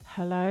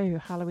Hello,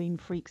 Halloween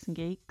freaks and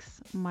geeks.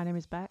 My name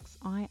is Bex.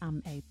 I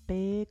am a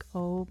big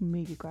old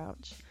movie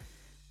grouch.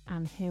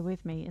 And here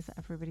with me is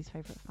everybody's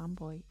favourite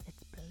fanboy.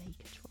 It's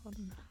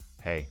Blaketron.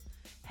 Hey.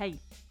 Hey.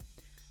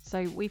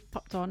 So we've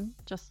popped on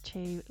just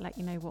to let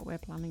you know what we're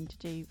planning to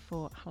do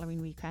for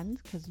Halloween weekend,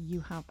 because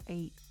you have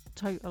a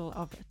total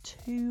of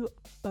 2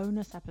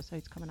 bonus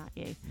episodes coming at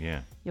you.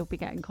 Yeah. You'll be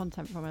getting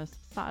content from us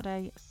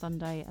Saturday,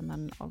 Sunday, and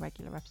then our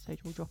regular episode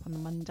will drop on the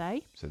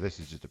Monday. So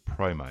this is just a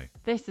promo.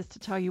 This is to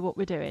tell you what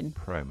we're doing.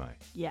 Promo.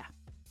 Yeah.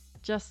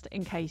 Just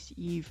in case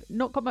you've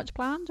not got much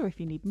planned, or if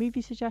you need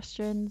movie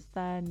suggestions,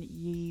 then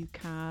you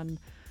can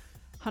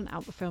hunt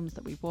out the films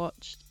that we've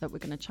watched that we're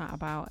going to chat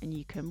about, and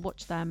you can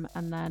watch them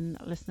and then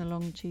listen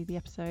along to the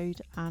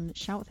episode and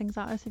shout things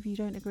at us if you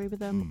don't agree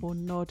with them, or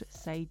nod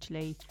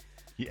sagely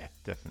Yeah,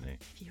 definitely.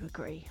 if you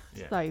agree.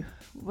 Yeah. So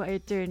we're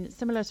doing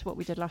similar to what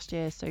we did last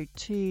year. So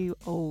 2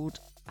 old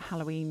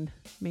Halloween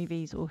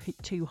movies, or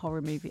 2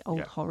 horror movies,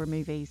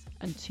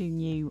 and 2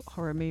 new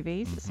horror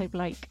movies. So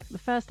Blake, the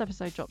first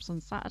episode drops on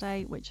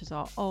Saturday, which is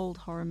our old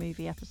horror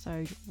movie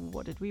episode.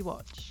 What did we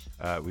watch?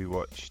 We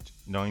watched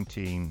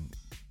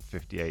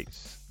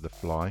 1958's The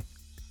Fly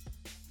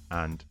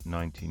and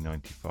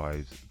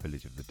 1995's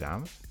Village of the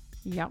Damned.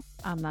 Yep.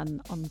 And then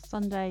on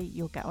Sunday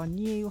you'll get our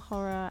new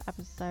horror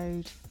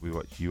episode. We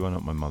watched You Are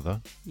Not My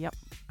Mother. Yep.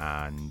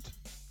 And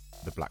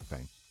The Black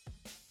Phone.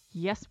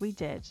 Yes, we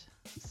did.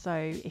 So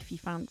if you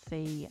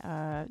fancy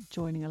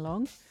joining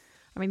along,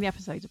 I mean, the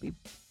episodes will be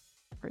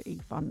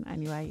pretty fun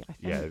anyway, I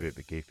think. Yeah, they're a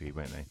bit goofy,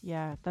 won't they?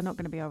 Yeah, they're not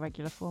going to be our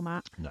regular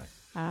format. No.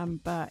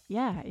 But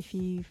yeah, if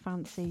you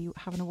fancy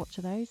having a watch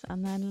of those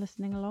and then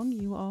listening along,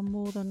 you are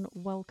more than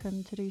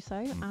welcome to do so.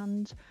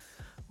 And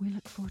we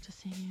look forward to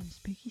seeing you in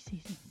spooky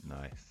season.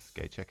 Nice.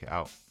 Go check it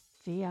out.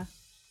 See ya.